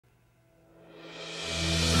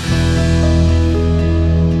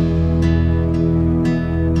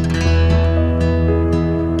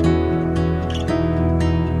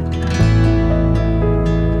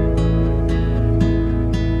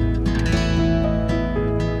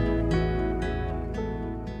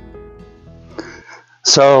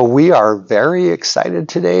So we are very excited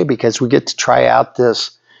today because we get to try out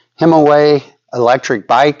this Himiway electric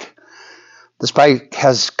bike. This bike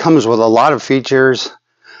comes with a lot of features.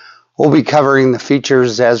 We'll be covering the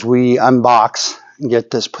features as we unbox and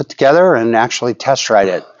get this put together and actually test ride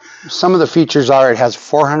it. Some of the features are it has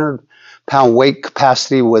 400-pound weight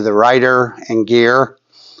capacity with a rider and gear.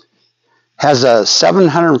 Has a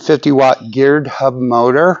 750-watt geared hub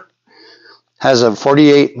motor. Has a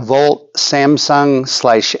 48-volt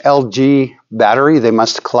Samsung/LG battery. They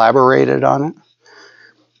must have collaborated on it.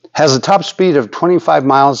 Has a top speed of 25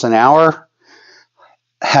 miles an hour.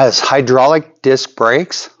 Has hydraulic disc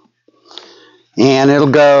brakes. And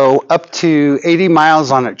it'll go up to 80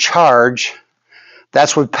 miles on a charge.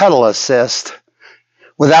 That's with pedal assist.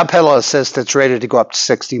 Without pedal assist, it's rated to go up to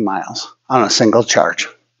 60 miles on a single charge.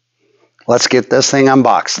 Let's get this thing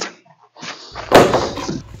unboxed.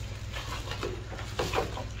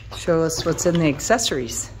 Show us what's in the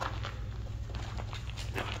accessories.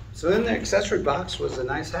 So in the accessory box was a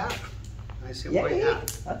nice hat. Nice Himiway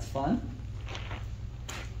hat. That's fun.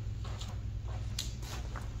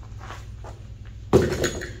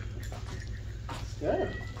 Good.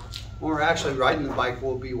 When we're actually riding the bike,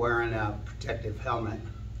 we'll be wearing a protective helmet.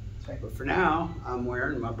 Right. But for now, I'm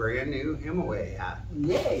wearing my brand new Himiway hat.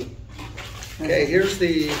 Yay. Okay, here's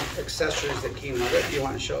the accessories that came with it. You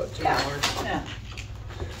want to show it to me? Yeah.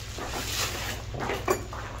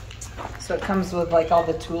 So it comes with like all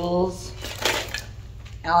the tools,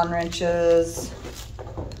 Allen wrenches.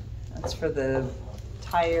 That's for the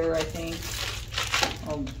tire, I think.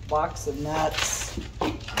 A box of nuts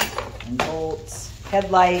and bolts.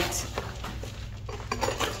 Headlight.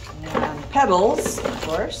 And pedals, of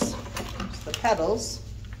course. There's the pedals.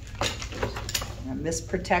 And this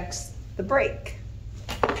protects the brake.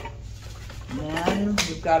 And then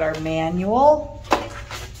we've got our manual.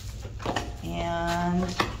 And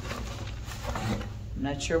I'm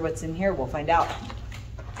not sure what's in here. We'll find out.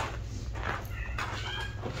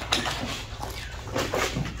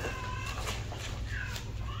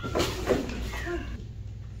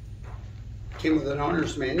 Came with an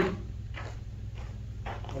owner's manual,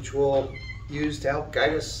 which we'll use to help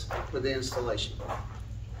guide us with the installation.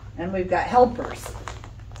 And we've got helpers.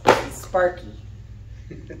 Sparky.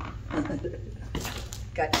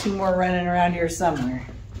 Got two more running around here somewhere.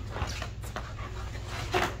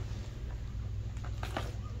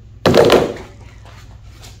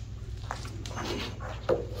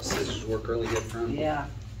 Scissors work really good for them. Yeah.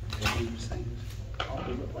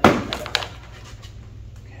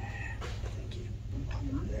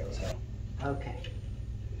 Okay.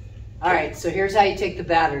 All right, so here's how you take the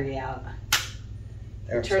battery out.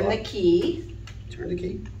 Turn the key. Turn the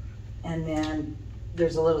key. And then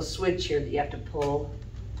there's a little switch here that you have to pull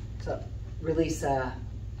to release I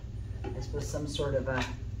suppose some sort of a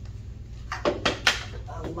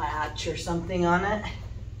latch or something on it.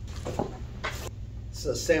 It's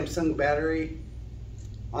a Samsung battery.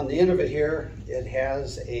 On the end of it here, it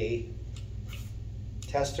has a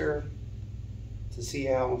tester to see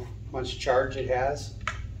how much charge it has.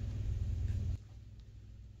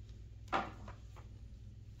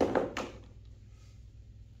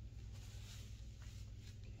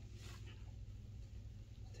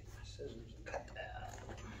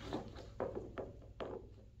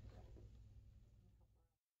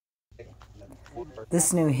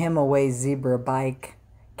 This new Himiway Zebra bike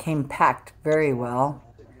came packed very well.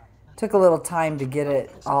 Took a little time to get it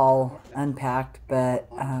all unpacked, but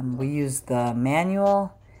we used the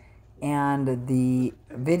manual and the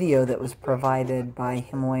video that was provided by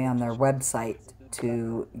Himiway on their website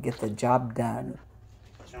to get the job done.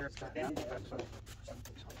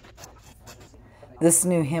 This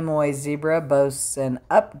new Himiway Zebra boasts an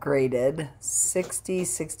upgraded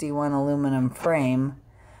 6061 aluminum frame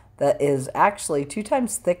that is actually 2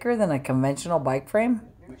 times thicker than a conventional bike frame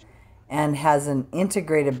and has an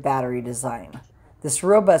integrated battery design. This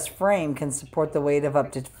robust frame can support the weight of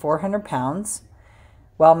up to 400 pounds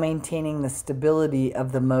while maintaining the stability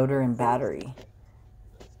of the motor and battery.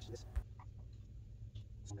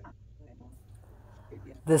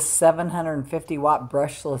 This 750-watt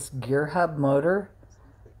brushless gear hub motor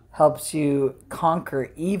helps you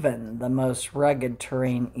conquer even the most rugged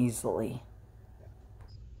terrain easily.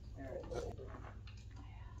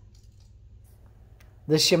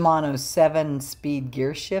 The Shimano 7-speed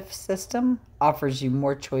gear shift system offers you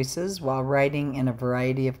more choices while riding in a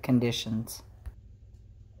variety of conditions.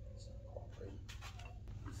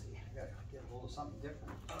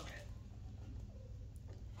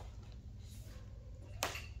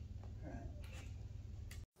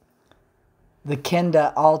 The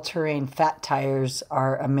Kenda all-terrain fat tires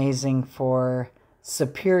are amazing for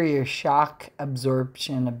superior shock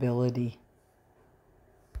absorption ability.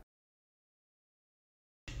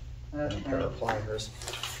 A pair of pliers.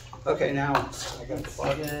 Okay, now I got to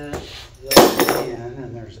plug it. this in,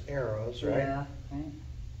 and there's arrows, right? Yeah. Right.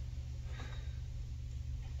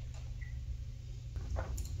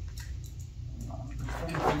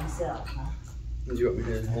 Do you want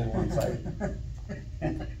me to hold one side?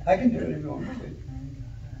 I can do it if you want me to.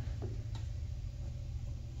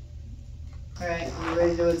 All right, you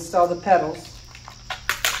ready to install the pedals?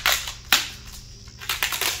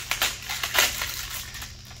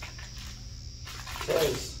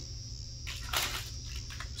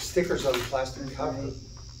 Stickers on the plastic cover. Right.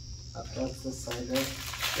 That's the side, right?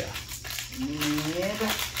 Yeah. Need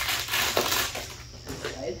this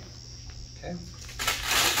side. Okay. All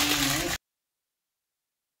right.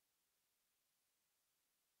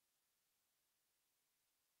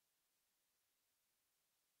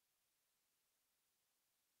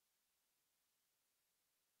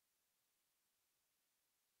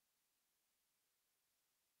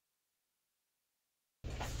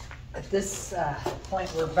 At this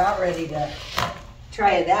point, we're about ready to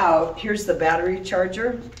try it out. Here's the battery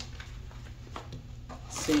charger.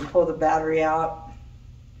 So you pull the battery out,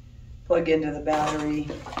 plug into the battery,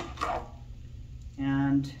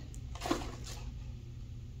 and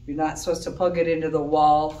you're not supposed to plug it into the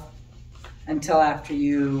wall until after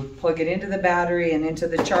you plug it into the battery and into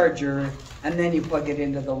the charger, and then you plug it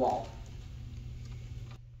into the wall.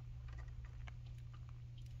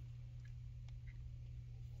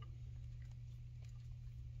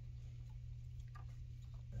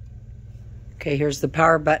 Okay, here's the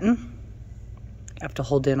power button. You have to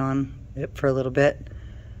hold in on it for a little bit.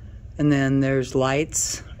 And then there's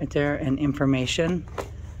lights right there and information. I'm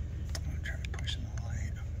trying to push the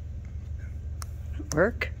light.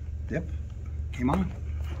 Work? Yep. Came on.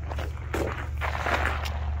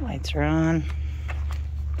 Lights are on.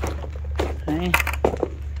 Okay.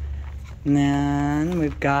 And then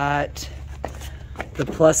we've got the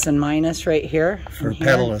plus and minus right here. For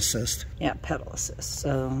pedal assist. Yeah, pedal assist.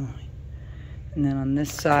 So, and then on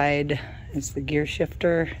this side is the gear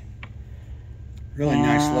shifter. Really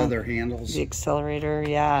nice leather handles. The accelerator,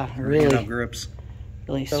 yeah, really. Grips.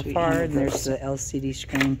 Really so sweet. Far, and there's the LCD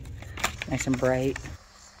screen, nice and bright.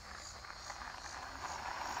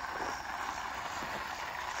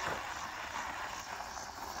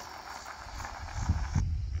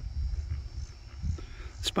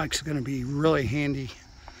 This bike's going to be really handy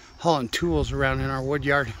hauling tools around in our wood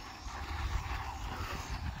yard.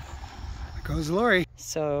 There goes Lori.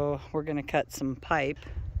 So we're going to cut some pipe.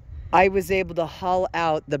 I was able to haul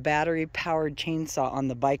out the battery-powered chainsaw on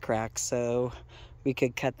the bike rack so we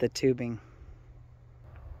could cut the tubing.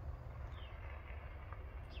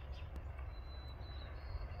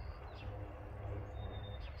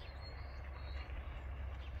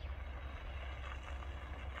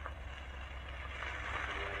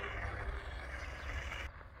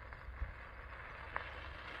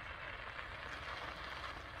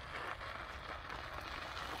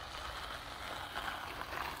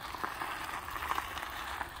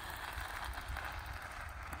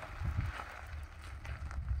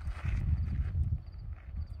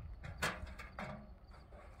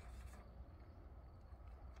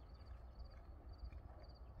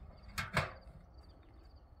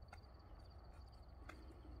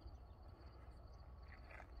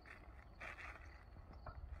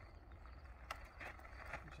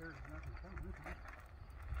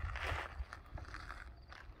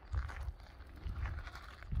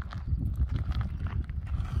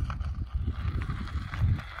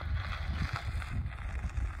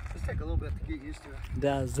 Just take a little bit to get used to it. It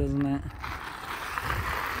does, doesn't it?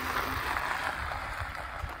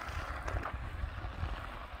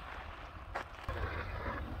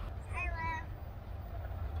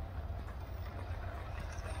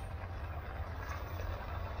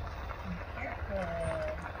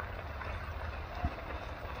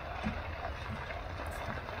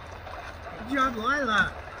 Good job,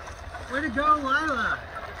 Lila. Way to go, Lila.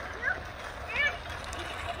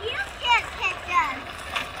 You can't catch us.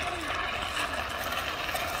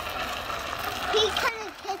 He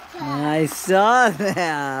couldn't catch us. I saw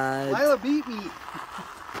that. Lila beat me.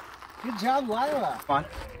 Good job, Lila. Fun.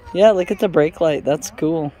 Yeah, look at the brake light. That's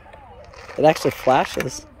cool. It actually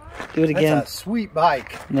flashes. Do it again. That's a sweet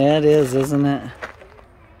bike. Yeah, it is, isn't it?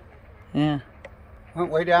 Yeah.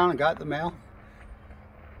 Went way down and got the mail.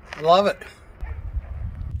 I love it.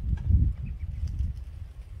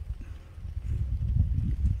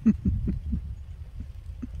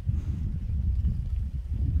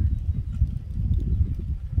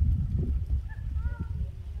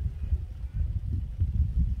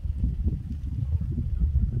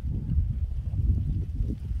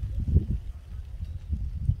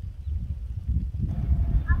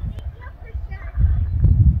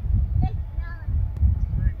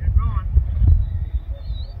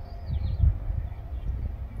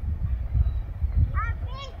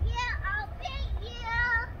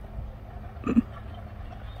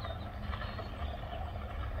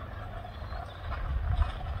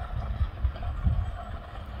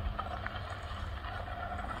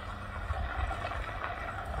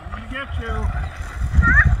 get you. I'm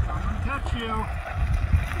gonna catch you.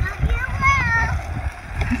 Love you well.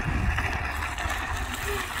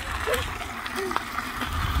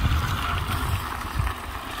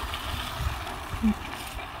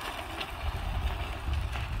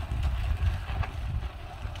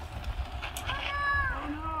 Oh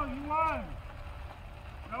no, you won.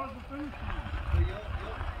 That was the finish line.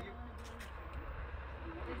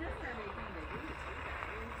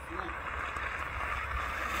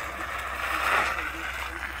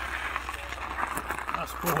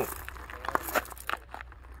 That's cool.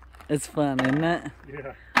 It's fun, isn't it?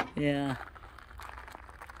 Yeah. Yeah.